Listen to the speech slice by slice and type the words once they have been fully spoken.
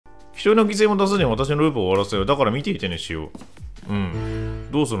人の犠牲も出さずに私のループを終わらせよう。だから見ていてね、塩。う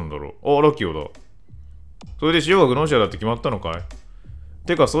ん。どうするんだろう。あ、ラッキーだ。それで塩がグノーシアだって決まったのかい？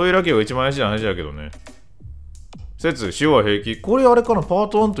てか、そういうラッキーが一番怪しい話だけどね。説、塩は平気。これあれかな、パー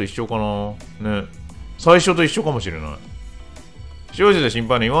ト1と一緒かな。ね。最初と一緒かもしれない。塩路で心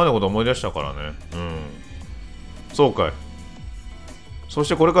配な今までのこと思い出したからね。うん。そうかい。そし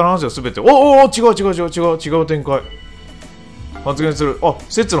てこれから話はすべて、違う展開。発言する。あ、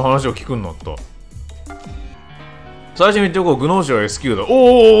セッツの話を聞くんなった。最初に言っておこう、グノーシアは S q だ。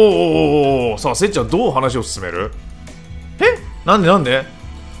さあ、セッツはどう話を進める？なんで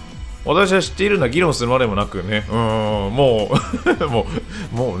私は知っているのは議論するまでもなくね。もう、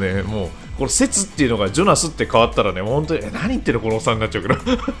これセツっていうのがジョナスって変わったらね、本当に、何言ってるこのおっさんになっちゃうけど。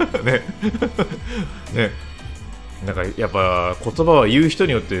ね。なんかやっぱ言葉は言う人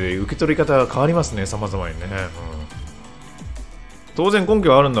によって受け取り方が変わりますね、様々にね。当然根拠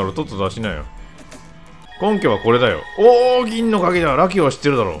はあるんだろう、とっとと出しなよ。根拠はこれだよ。銀の鍵だ。ラキオは知って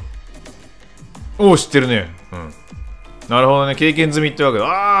るだろう。知ってるね。なるほどね、経験済みってわけ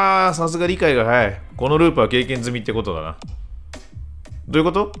だ。さすが理解が早い。このループは経験済みってことだな。どうい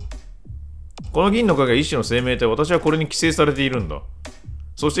うこと？この銀の影は一種の生命体、私はこれに寄生されているんだ。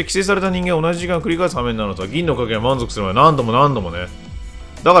そして寄生された人間は同じ時間を繰り返す羽目になるのさ。銀の影は満足するまで何度もね。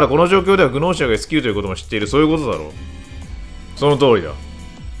だからこの状況ではグノーシアが S q ということも知っている。そういうことだろう。その通りだ。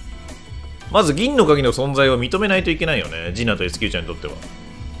まず銀の鍵の存在を認めないといけないよね。ジナと S q ちゃんにとっては。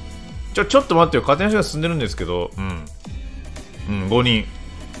ちょっと待ってよ。勝手な話が進んでるんですけど。5人。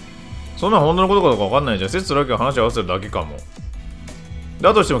そんな本当のことかどうか分かんないじゃん。説とラッキーは話を合わせるだけかも。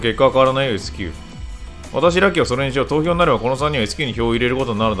だとしても結果は変わらないよ、S q。私ラッキーはそれにしよう。投票になればこの3人は S q に票を入れるこ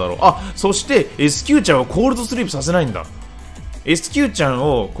とになるだろう。そして S q ちゃんをコールドスリープさせないんだ。S q ちゃん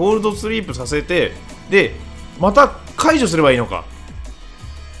をコールドスリープさせて、で、また解除すればいいのか。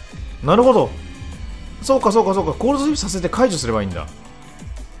なるほど。そうか。コールドスリープさせて解除すればいいんだ。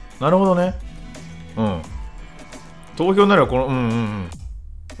なるほどね。投票になればこの、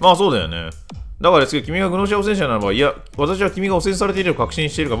まあそうだよね。だからですけど、君がグノーシア汚染者ならば、いや、私は君が汚染されていると確信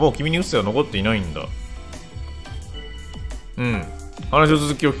しているが、もう君に打つ手は残っていないんだ。話の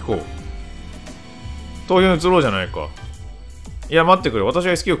続きを聞こう。投票に移ろうじゃないか。いや、待ってくれ。私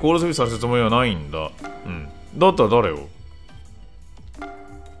は S q をコールドスリープさせるつもりはないんだ。だったら誰を？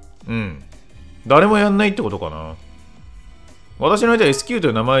誰もやんないってことかな。私の相手は S q と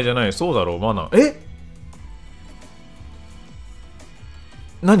いう名前じゃない。そうだろう、マナン。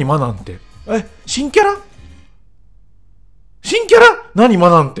何マナンって。新キャラ何マ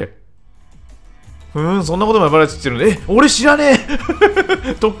ナンって。そんなこともやばれつってるので。俺知らねえ。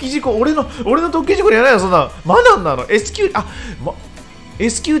突起事故、俺の突起事故でやらないよ、そんな。マナンなの ?S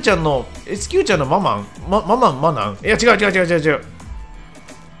q、S q ちゃんのマナンいや、違う。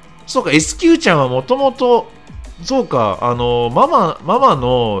そうか、S q ちゃんはもともと、そうか、ママ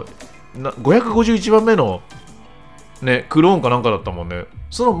の551番目の、ね、クローンかなんかだったもんね。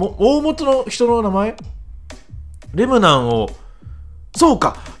その大元の人の名前レムナンを、そう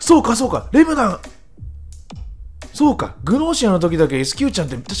か、レムナン、そうか、グノーシアの時だけ S q ちゃんっ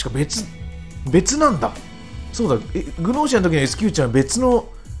て確か別なんだ。そうだ、グノーシアの時の S q ちゃんは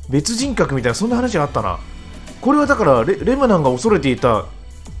別人格みたいな、そんな話があったな。これはだからレムナンが恐れていた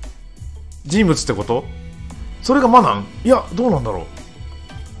人物ってこと？それがマナン？いや、どうなんだろう。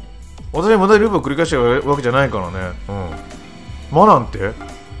私は無駄にループを繰り返してるわけじゃないからね。マナンって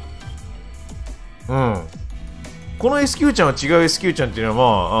この S q ちゃんは違う S q ちゃんっていうの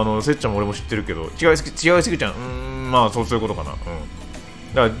は、まあ、せっちゃんも俺も知ってるけど、違う S q ちゃん、まあ、そういうことかな。だか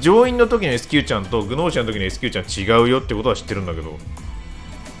ら、上院の時の S q ちゃんとグノーシアの時の S q ちゃん違うよってことは知ってるんだけど。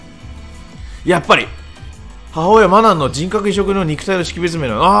やっぱり母親マナンの人格移植の肉体の識別名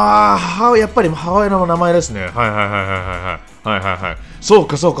なの。やっぱり母親の名前ですね。はい。そう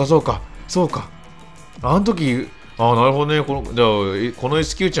か。あの時、なるほどね。この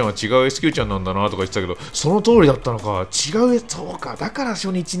S q ちゃんは違う S q ちゃんなんだなとか言ってたけど、その通りだったのか。そうか。だから初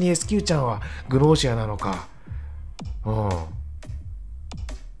日に S q ちゃんはグノーシアなのか。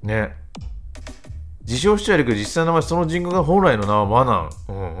ね。自称しちゃいるけど、実際の名前、その人格が本来の名はマナン。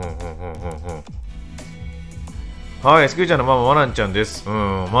はい、S q ちゃんのママ、マナンちゃんです。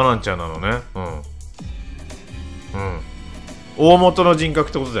マナンちゃんなのね。大元の人格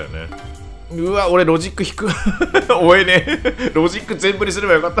ってことだよね。うわ、俺ロジック引く。おえね。ロジック全部にすれ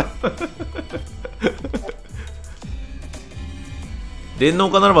ばよかった。電脳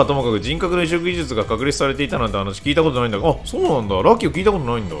化ならばともかく人格の移植技術が確立されていたなんて話聞いたことないんだが、そうなんだ。ラッキーを聞いたこと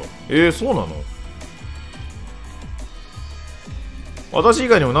ないんだ。そうなの？私以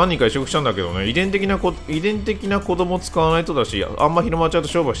外にも何人か移植したんだけどね、遺伝的な子供使わないとだし、あんま広まっちゃうと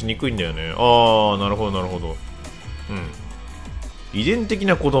商売しにくいんだよね。ああ、なるほど、なるほど。うん。遺伝的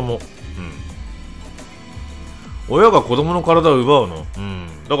な子供。うん。親が子供の体を奪うの。うん。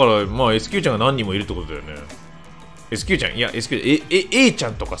だから、まあ、SQ ちゃんが何人もいるってことだよね。SQ ちゃん、いや、SQ、A ちゃ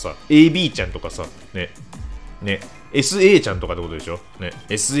んとかさ、AB ちゃんとかさ、ね。SA ちゃんとかってことでしょね。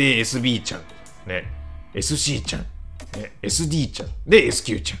SA、SB ちゃん。ね。SC ちゃん。ね、SD ちゃん。で、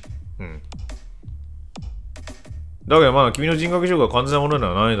SQ ちゃん。うん。だけどまあ、君の人格異常が完全なもので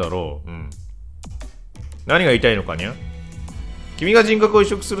はないだろう。うん。何が言いたいのかにゃ？君が人格を移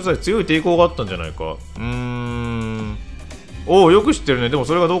植する際、強い抵抗があったんじゃないか。おお、よく知ってるね。でも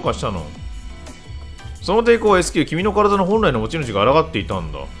それがどうかしたの？その抵抗は SQ、君の体の本来の持ち主が抗っていた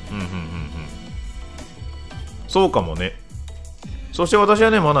んだ。そうかもね。そして私は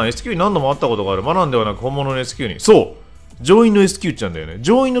ね、マナン SQ に何度も会ったことがある。マナンではなく本物の SQ に。そう、上院の SQ ちゃんだよね。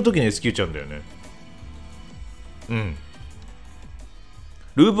上院の時の SQ ちゃんだよね。うん。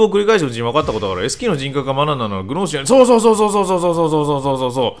ループを繰り返すうちに分かったことだから、SQ の人格がマナンなのはグノーシアに。そう。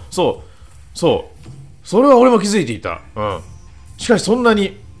それは俺も気づいていた。うん。しかしそんな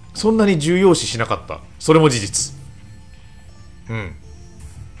に重要視しなかった。それも事実。うん。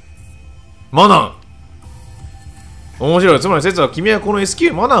マナン面白い。つまり説は君はこの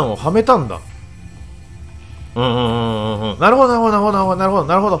SQ マナンをはめたんだ。なるほ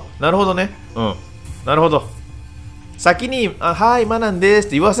どね。うん。なるほど。先に、はい、マナンですっ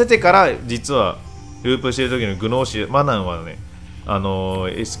て言わせてから、実は、ループしてる時のグノーシア、マナンはね、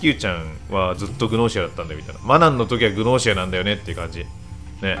SQ ちゃんはずっとグノーシアだったんだよみたいな。マナンの時はグノーシアなんだよねっていう感じ。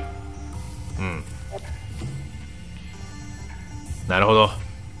ね。うん。なるほど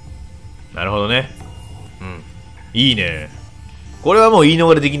ね。うん。いいね。これはもう言い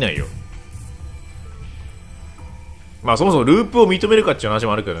逃れできないよ。まあそもそもループを認めるかっていう話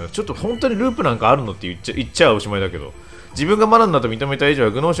もあるけどね。ちょっと本当にループなんかあるのって言っちゃうおしまいだけど。自分がマナンだと認めた以上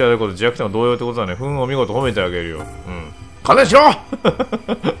はグノーシアであること自虐点は同様ってことだね。お見事褒めてあげるよ。うん。観念しろ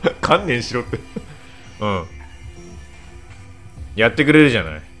観念しろってうん。やってくれるじゃ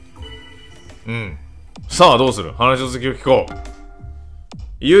ない。うん。さあどうする？話の続きを聞こう。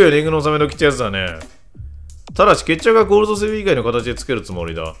いよいよリングの納め時ってやつだね。ただし決着がゴールドセル以外の形でつけるつも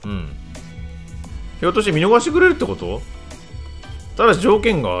りだ。うん。ひょっとして見逃してくれるってこと？ただし条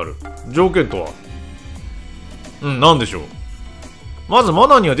件がある。条件とは？なんでしょう。まずマ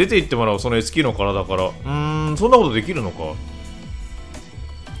ナーには出て行ってもらう、その SQ の体から。そんなことできるのか。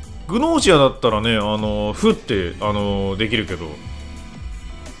グノーシアだったらね、フって、できるけど。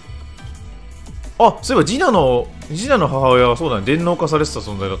あ、そういえばジナの母親はそうだね、電脳化されてた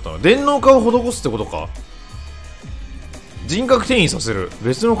存在だったな。電脳化を施すってことか。人格転移させる。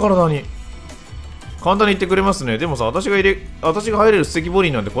別の体に。簡単に言ってくれますね。でもさ、私が入れる素敵ボデ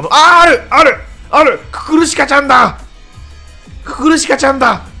ィなんてこの、あるククルシカちゃんだあるククルシカちゃん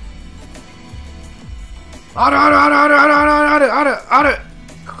だ。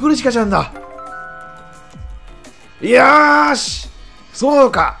よーしそ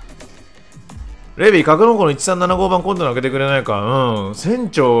うか。レビー、格納庫の1375番今度の開けてくれないか。船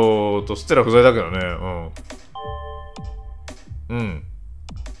長とステラ不在だけどね。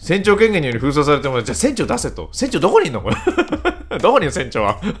船長権限により封鎖されてもらう。じゃあ船長出せと。船長どこにいんのこれどこにいる船長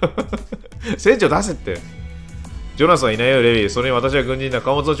は船長出せって。ジョナスはいないよ、レビー。それに私は軍人だ。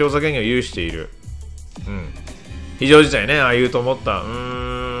貨物の調査権限を有している。非常事態ね。ああ言うと思った。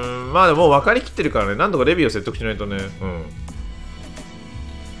まあでももう分かりきってるからね。なんとかレビーを説得しないとね。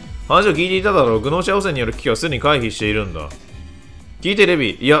話を聞いていただろう。グノーシア汚染による危機はすでに回避しているんだ。聞いて、レ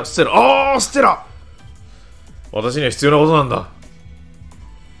ビー。いや、ステラ。ステラ私には必要なことなんだ。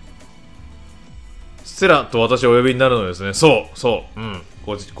ステラと私はお呼びになるのですね。そう。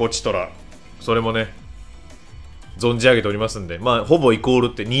こちとら。それもね、存じ上げておりますんで。まあ、ほぼイコール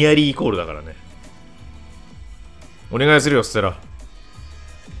って、ニアリーイコールだからね。お願いするよ、ステラ。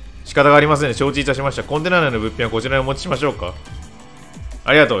仕方がありませんね。承知いたしました。コンテナ内の物品はこちらにお持ちしましょうか。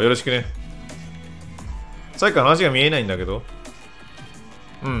ありがとう。よろしくね。さっきから話が見えないんだけど。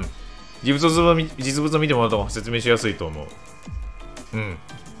実物を見てもらった方が説明しやすいと思う。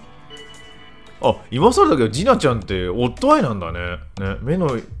あ、今更だけど、ジナちゃんってオットアイなんだね。目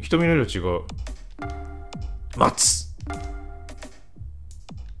の、瞳の色違う。待つ。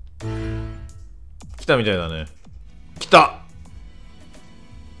来たみたいだね。来た。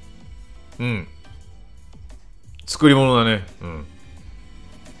作り物だね。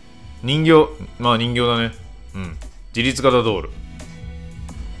人形だね。自立型ドール。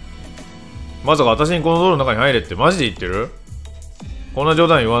まさか私にこのドールの中に入れってマジで言ってる？こんな冗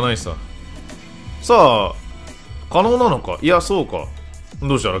談言わないさ。さあ、可能なのか？いや、そうか。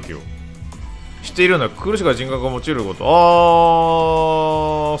どうしたラキオ。知っているような苦しか人格を用いること。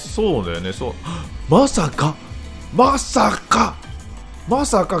そうだよね。そう。まさか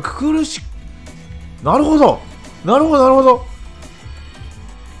苦し。なるほど。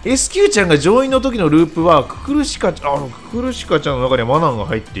SQ ちゃんが上院の時のループはククルシカちゃんの中にはマナンが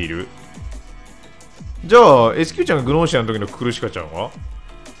入っている。じゃあ SQ ちゃんがグノーシアの時のククルシカちゃんは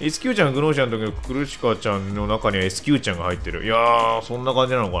SQ ちゃんがグノーシアの時のククルシカちゃんの中には SQ ちゃんが入ってる。いやー、そんな感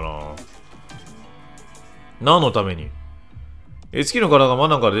じなのかな。何のために SQ の体がマ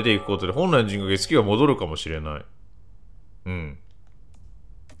ナンから出ていくことで本来の人格 SQ が戻るかもしれない。うん。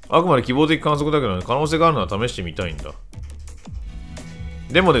あくまで希望的観測だけど、可能性があるのは試してみたいんだ。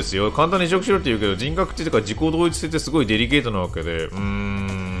でもですよ、簡単に移植しろって言うけど、人格っていうか自己同一性ってすごいデリケートなわけで、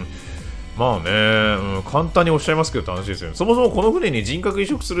まあね、簡単におっしゃいますけどって話ですよね。そもそもこの船に人格移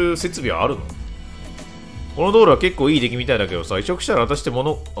植する設備はあるの？この道路は結構いい出来みたいだけどさ、移植したら私って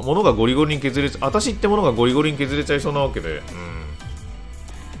物がゴリゴリに削れちゃう、私って物がゴリゴリに削れちゃいそうなわけで、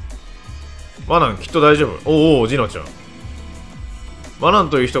マナンきっと大丈夫。おお、ジナちゃん。マナン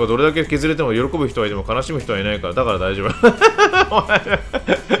という人がどれだけ削れても喜ぶ人はいても悲しむ人はいないから、だから大丈夫。お前ね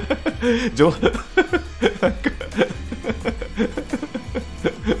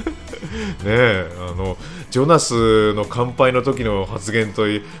え、ジョナスの乾杯の時の発言と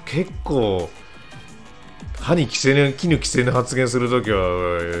いい、結構歯に絹着せぬ発言するとき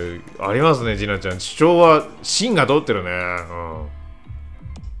はありますね、ジナちゃん。主張は芯が通ってるね。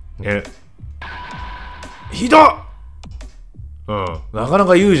ね。ひどっ。なかな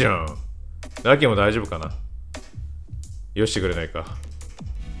か言うじゃん。ラキも大丈夫かな。よしてくれないか。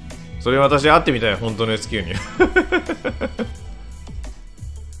それ私会ってみたい、本当の SQ に。ね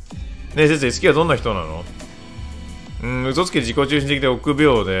え、先生、SQ はどんな人なの？嘘つきで自己中心的で臆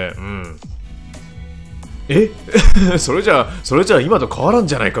病で、それじゃあ今と変わらん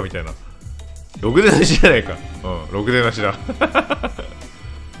じゃないかみたいな。ろくでなしじゃないか。ろくでなしだ。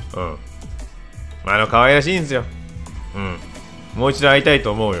可愛らしいんですよ。もう一度会いたい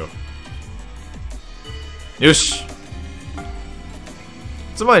と思うよ。よし。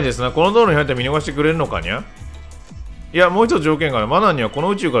つまりですね、この道路に入って見逃してくれるのかにゃ？いや、もう一つ条件がある。マナンにはこの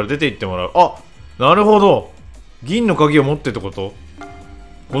宇宙から出て行ってもらう。あ、なるほど。銀の鍵を持ってってこと？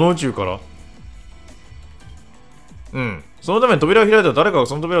この宇宙から？そのために扉を開いたら誰かが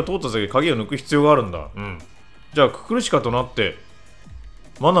その扉を通った先で鍵を抜く必要があるんだ。じゃあ、ククルシカとなって、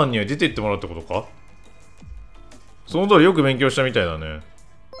マナンには出て行ってもらうってことか？その通りよく勉強したみたいだね。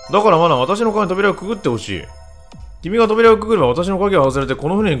だからマナン、私の鍵の扉をくぐってほしい。君が扉をくぐれば私の鍵が外れて、こ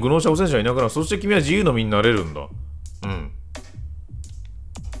の船にグノーシャ汚染者はいなくなる。そして君は自由の身になれるんだ。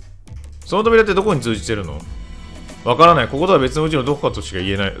その扉ってどこに通じてるの？わからない。こことは別の宇宙のどこかとしか言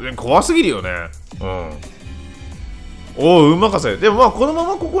えない。怖すぎるよね。おう、任せ。でもまあ、このま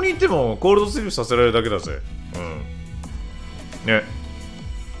まここにいても、コールドスリープさせられるだけだぜ。ね。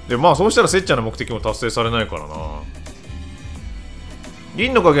で、まあ、そうしたらせっちゃんの目的も達成されないからな。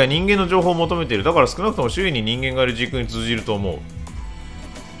銀の影は人間の情報を求めている。だから少なくとも周囲に人間がいる軸に通じると思う。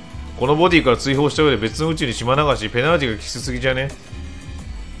このボディから追放した上で別の宇宙に島流し、ペナルティがきつすぎじゃね？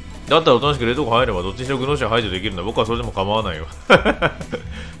だったらおとなしく冷凍庫入ればどっちにしろグノーシャ排除できるんだ。僕はそれでも構わないよ。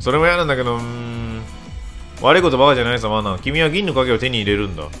それも嫌なんだけど、悪いことばかじゃないさ、マナン。君は銀の影を手に入れる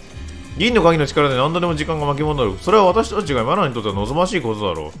んだ。銀の鍵の力で何度でも時間が巻き戻る。それは私たちがマナンにとっては望ましいこと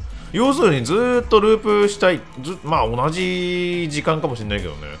だろう。要するにずーっとループしたい。まあ同じ時間かもしれないけ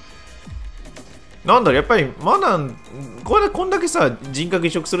どね。なんだろ、やっぱりマナン、こんだけさ、人格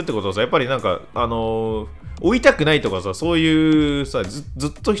移植するってことはさ、やっぱりなんか、追いたくないとかさ、そういうさ、ず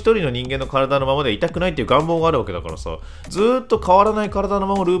っと一人の人間の体のままでいたくないっていう願望があるわけだからさ、ずーっと変わらない体の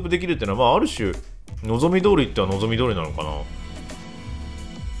ままループできるっていうのは、まあある種、望み通りっては望み通りなのかな。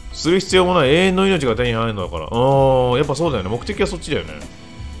する必要もない永遠の命が手に入るのだから。やっぱそうだよね。目的はそっちだよね。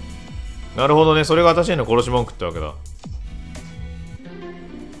なるほどね。それが私への殺し文句ってわけだ。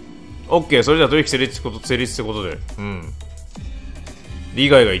オッケー。それでは取引成立ってことで。利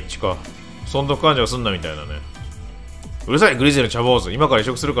害が一致か。損得感情が済んだみたいだね。うるさい、グリーゼル、チャボーズ。今から移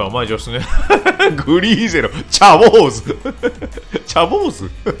植するからお前除出ね。グリーゼル、チャボーズ。チャボーズ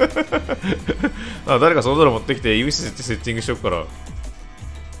誰かそのドラ持ってきて、指セッティングしとくから。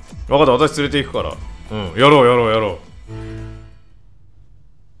分かった、私連れて行くから。やろう。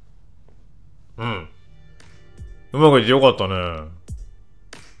うまくいってよかったね。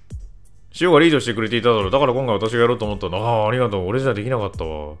塩がリードしてくれていただろう。だから今回私がやろうと思ったんだ。ありがとう。俺じゃできなかった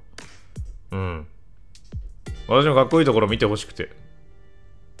わ。私のかっこいいところ見てほしくて。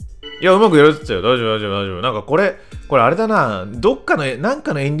いや、うまくやれてたよ。大丈夫。なんかこれあれだな。なん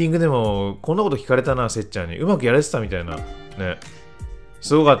かのエンディングでも、こんなこと聞かれたな、せっちゃんに。うまくやれてたみたいな。ね。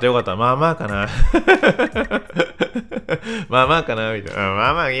すごかった、よかった。まあまあかな。まあまあかな、みたいな。ま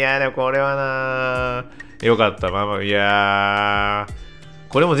あまあ、いや、でもこれはな。よかった、まあまあ、いや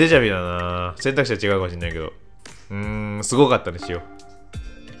これもデジャビだな。選択肢は違うかもしれないけど。すごかったね、しよ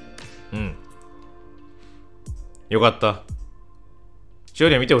う。よかった。しお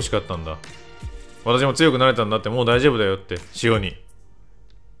には見てほしかったんだ。私も強くなれたんだって、もう大丈夫だよって、しおに。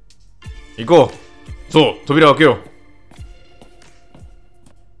行こう。そう、扉を開けよう。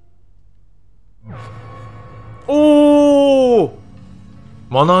おー、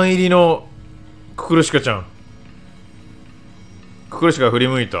マナー入りのククルシカちゃん。ククルシカが振り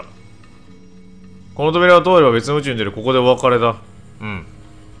向いた。この扉を通れば別の宇宙に出る。ここでお別れだ。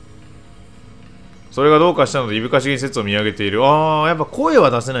それがどうかしたのでいぶかしげに説を見上げている。やっぱ声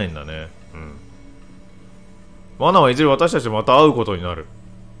は出せないんだね。マナーはいずれ私たちとまた会うことになる。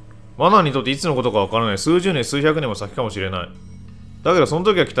マナーにとっていつのことかわからない。数十年、数百年も先かもしれない。だけどその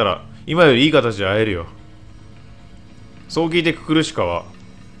時が来たら、今よりいい形で会えるよ。そう聞いてククルシカは、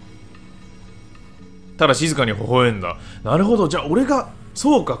ただ静かに微笑んだ。なるほど、じゃあ俺が、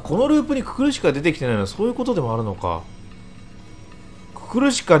そうか、このループにククルシカが出てきてないのはそういうことでもあるのか。ククル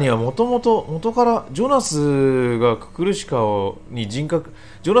シカには元からジョナスがククルシカに人格、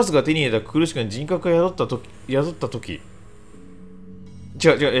ジョナスが手に入れたククルシカに人格が宿った時、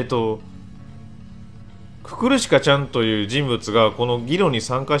ククルシカちゃんという人物がこの議論に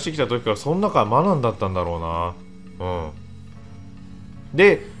参加してきた時からその中はマナンだったんだろうな。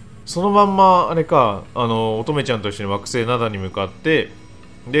で、そのまんまあれか、乙女ちゃんと一緒に惑星ナダに向かって、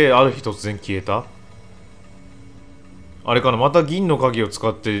で、ある日突然消えた。あれかな、また銀の鍵を使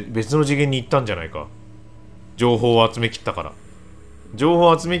って別の次元に行ったんじゃないか。情報を集めきったから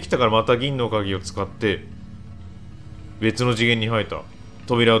また銀の鍵を使って別の次元に入った。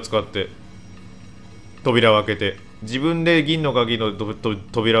扉を使って扉を開けて、自分で銀の鍵の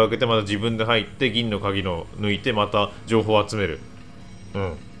扉を開けて、また自分で入って銀の鍵の抜いて、また情報を集める。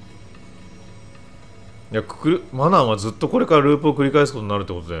いや、マナーはずっとこれからループを繰り返すことになるっ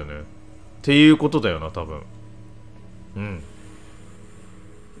てことだよね。っていうことだよな、多分。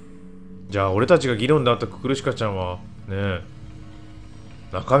じゃあ俺たちが議論であったククルシカちゃんはね、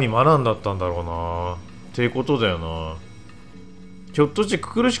中身マナンだったんだろうなっていうことだよな。ひょっとして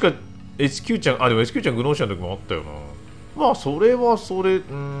ククルシカ SQ ちゃん、でも SQ ちゃんグノーシアの時もあったよな。まあそれはそれ、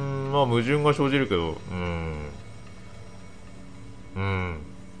まあ矛盾が生じるけど、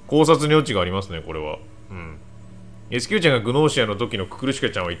考察に余地がありますね、これは。SQ ちゃんがグノーシアの時のククルシカ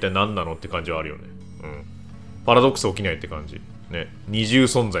ちゃんは一体何なのって感じはあるよね。パラドックス起きないって感じ。ね。二重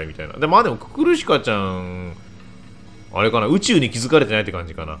存在みたいな。でもククルシカちゃん、あれかな、宇宙に気づかれてないって感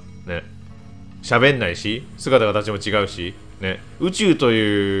じかな。ね。喋んないし、姿形も違うし、ね。宇宙と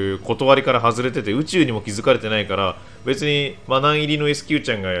いう断りから外れてて、宇宙にも気づかれてないから、別にマナン入りの SQ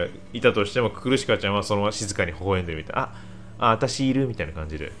ちゃんがいたとしても、ククルシカちゃんはそのまま静かに微笑んでるみたいな。私いるみたいな感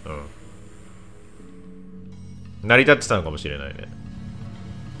じで。成り立ってたのかもしれないね。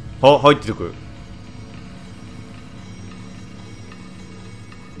入ってく。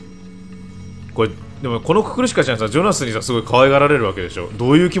これでもこのククルシカちゃんさ、ジョナスにさすごい可愛がられるわけでしょ。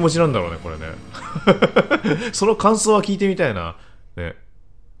どういう気持ちなんだろうね、これね。その感想は聞いてみたいな。ね。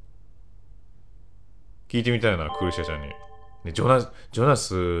聞いてみたいな、ククルシカちゃんに。ね、ジョナ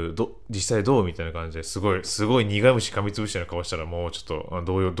ス実際どうみたいな感じですごい苦い虫噛みつぶしたような顔したら、もうちょっ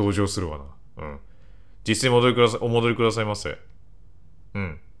と同情するわな。実践にお戻りくださいませ。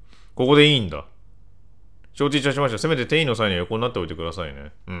ここでいいんだ。承知いたしました。せめて転移の際には横になっておいてください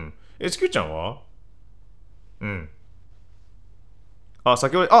ね。SQ ちゃんは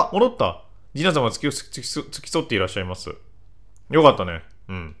先ほど、戻った。ジナ様が付き添っていらっしゃいます。よかったね。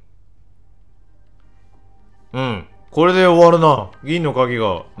これで終わるな。銀の鍵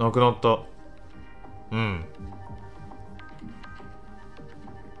がなくなった。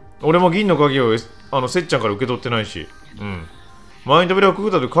俺も銀の鍵をせっちゃんから受け取ってないし。前に扉をくぐ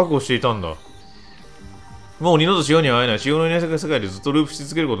ったと覚悟していたんだ。もう二度と潮には会えない。潮のいない世界でずっとループし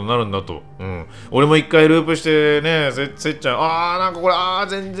続けることになるんだと。俺も一回ループしてね、せっちゃん、なんかこれ、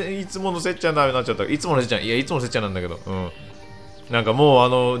全然いつものせっちゃんだめになっちゃった。いつものせっちゃん、いや、いつものせっちゃんなんだけど。なんか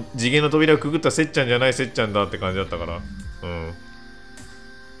もう次元の扉をくぐったせっちゃんじゃないせっちゃんだって感じだったから。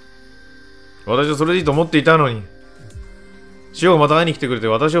私はそれでいいと思っていたのに。潮がまた会いに来てくれて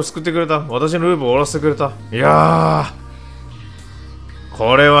私を救ってくれた。私のループを終わらせてくれた。いやー、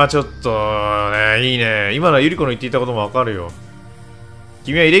これはちょっとね、いいね。今のはゆり子の言っていたこともわかるよ。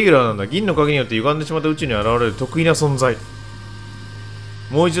君はイレギュラーなんだ。銀の鍵によって歪んでしまった宇宙に現れる得意な存在。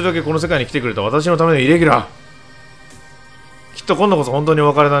もう一度だけこの世界に来てくれた私のためのイレギュラー。きっと今度こそ本当にお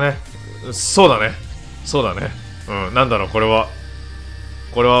別れだね。そうだね。なんだろう、これは。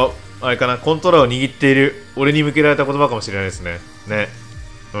これは、あれかな、コントローラーを握っている俺に向けられた言葉かもしれないですね。ね。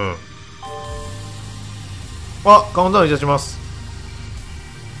うん。あ、カウントダウンいたします。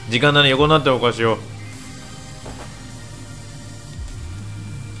時間だね、横になっておかしよ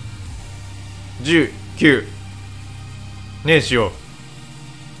う。10、9。ねえしよ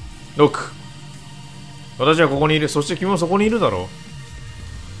う。6。私はここにいる。そして君もそこにいるだろ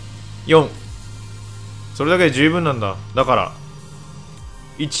う。4。それだけで十分なんだ。だから。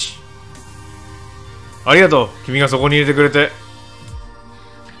1。ありがとう。君がそこに入れてくれて。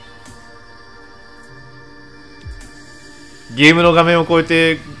ゲームの画面を越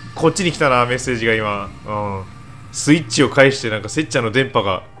えて、こっちに来たな、メッセージが今。うん。スイッチを返して、なんか、せっちゃんの電波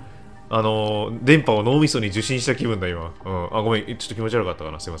が、電波を脳みそに受信した気分だ、今。うん。あ、ごめん。ちょっと気持ち悪かった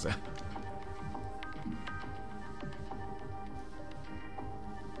かな。すいません。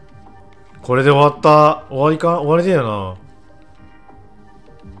これで終わった。終わりか終わりだよな。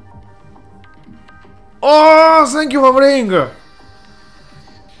おー Thank you for playing!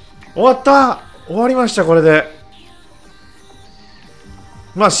 終わった。終わりました、これで。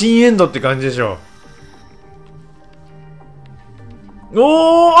まあ、新エンドって感じでしょう。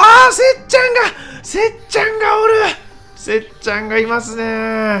おーせっちゃんがおる。せっちゃんがいます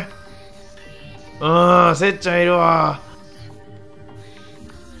ね。せっちゃんいるわ。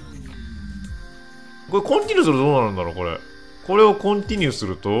これコンティニューするとどうなるんだろう、これ。これをコンティニューす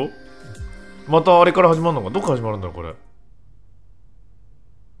ると、またあれから始まるのか。どっから始まるんだろう、これ。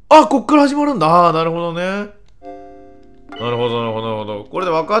あ、こっから始まるんだ。なるほどね。なるほど、なるほど、なるほど。これ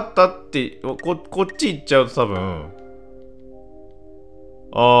で分かったって、こっち行っちゃうと多分、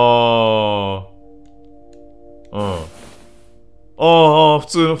普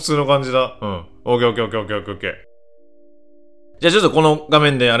通の感じだ。うん。オッケーオッケーオッケーオッケーオッケー。じゃあちょっとこの画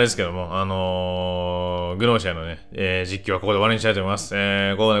面であれですけども、グノーシアのね、実況はここで終わりにしたいと思います。こ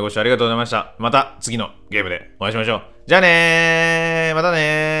こまでご視聴ありがとうございました。また次のゲームでお会いしましょう。じゃあねー、また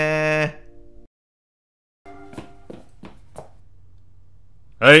ね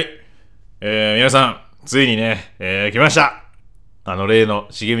ー。はい。皆さん、ついにね、来ました。例の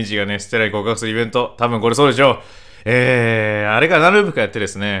重道がね、ステラに告白するイベント、多分これそうでしょう。あれから何ループかやってで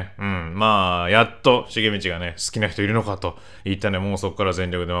すね、まあ、やっと重道がね、好きな人いるのかと言ったね、もうそこから全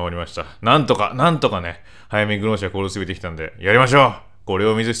力で守りました。なんとかね、早めにグノーシアコールすべてきたんで、やりましょう。これ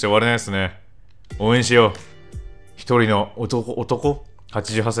を見ずして終われないですね。応援しよう。一人の男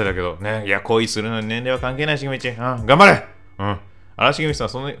 ?88 歳だけど、ね、いや、恋するのに年齢は関係ない重道。頑張れ重道さん、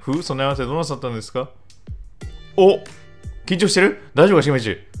その合わせどうなさったんですか？緊張してる？大丈夫か、重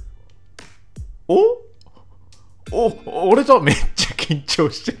道？俺とめっちゃ緊張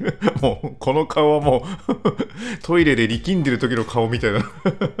してる。もう、この顔はもうトイレで力んでる時の顔みたいな。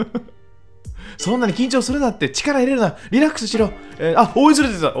そんなに緊張するなって、力入れるな、リラックスしろ。応援するっ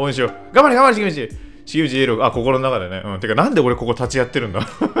て言ってた。応援しよう。頑張れ、重道。重道エロ、心の中でね。てか、なんで俺ここ立ちやってるんだ。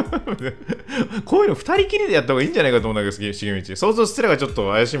こういうの二人きりでやった方がいいんじゃないかと思うんだけど、重道。想像すればちょっ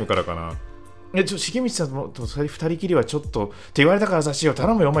と怪しむからかな。重道さんと二人きりはちょっとって言われたからさ、しよう、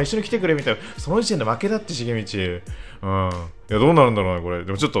頼むよ、お前一緒に来てくれみたいな。その時点で負けだって、重道。いや、どうなるんだろうな、これ。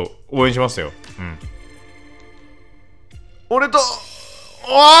でもちょっと応援しますよ。俺と、お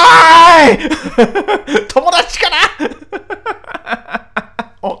ーい友達かな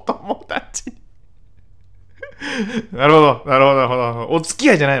お友達。なるほど。お付き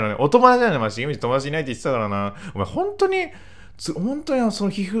合いじゃないのね。お友達じゃないの。まあ、重道友達いないって言ってたからな。お前、本当にその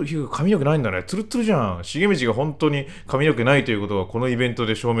皮膚髪の毛ないんだね。ツルツルじゃん。重道が本当に髪の毛ないということがこのイベント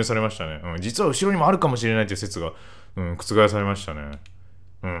で証明されましたね。実は後ろにもあるかもしれないという説が、覆されましたね。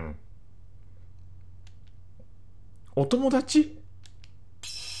お友達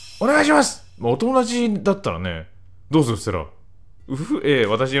お願いします。お友達だったらね、どうするって言った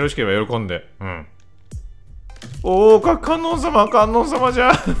ら、私よろしければ喜んで。観音様じ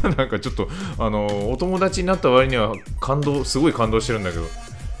ゃなんかちょっとお友達になった割にはすごい感動してるんだけど、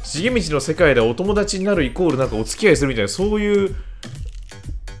重道の世界でお友達になるイコールなんかお付き合いするみたいな、そういう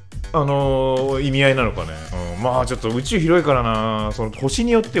意味合いなのかね。まあちょっと宇宙広いからな、その星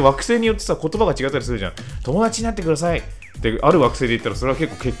によって惑星によってさ、言葉が違ったりするじゃん。友達になってくださいってある惑星で言ったら、それは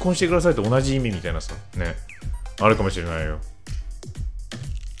結構結婚してくださいと同じ意味みたいなさね、あるかもしれないよ。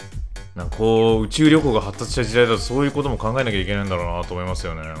なんかこう宇宙旅行が発達した時代だとそういうことも考えなきゃいけないんだろうなと思います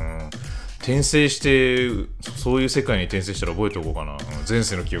よね。転生してそういう世界に転生したら覚えておこうかな。前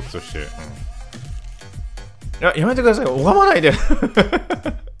世の記憶として。いや、やめてください。拝まないで。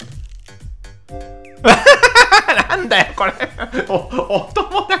なんだよこれ。お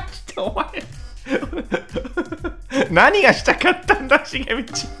友達ってお前何がしたかったんだ、重道。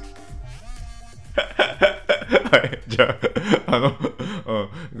はい、じゃあ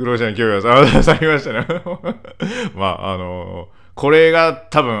グローシャに興味がありましたね。まあ、これが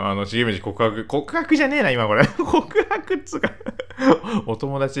多分、重藤告白じゃねえな、今これ。告白っつうかお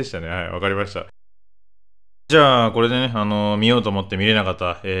友達でしたね。はい、わかりました。じゃあ、これでね、見ようと思って見れなかっ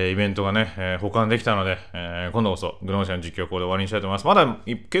た、イベントがね、保管できたので、今度こそ、グノーシャの実況をここで終わりにしたいと思います。まだ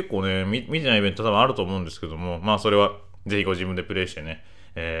結構ね、見てないイベント多分あると思うんですけども、まあ、それは、ぜひご自分でプレイしてね、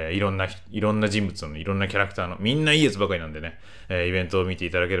いろんな人物の、いろんなキャラクターの、みんないいやつばかりなんでね、イベントを見てい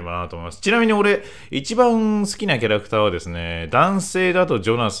ただければなと思います。ちなみに俺、一番好きなキャラクターはですね、男性だと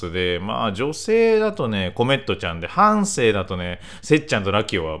ジョナスで、まあ女性だとね、コメットちゃんで、反性だとね、セッちゃんとラ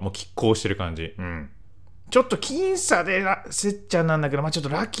キオはもう拮抗してる感じ。うん。ちょっと僅差でセッちゃんなんだけど、まあちょっと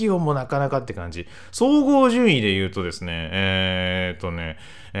ラキオもなかなかって感じ。総合順位で言うとですね、ジョ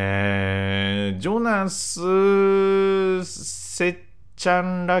ナス、セッちゃ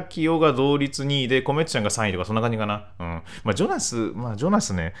ん、ラキオが同率2位で、コメットちゃんが3位とかそんな感じかな。うん。まあジョナ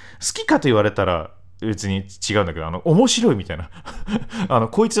スね、好きかと言われたら、別に違うんだけど、面白いみたいな。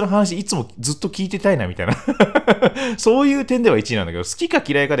こいつの話いつもずっと聞いてたいなみたいな。そういう点では1位なんだけど、好きか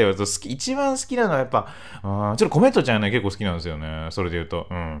嫌いかで言われると、一番好きなのはやっぱ、ちょっとコメントちゃんね、結構好きなんですよね。それで言うと。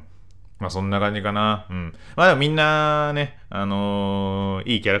うん。まあそんな感じかな。うん。まあでもみんなね、い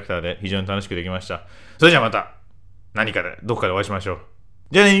いキャラクターで非常に楽しくできました。それじゃあまた、何かで、どこかでお会いしましょう。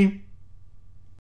じゃあねー。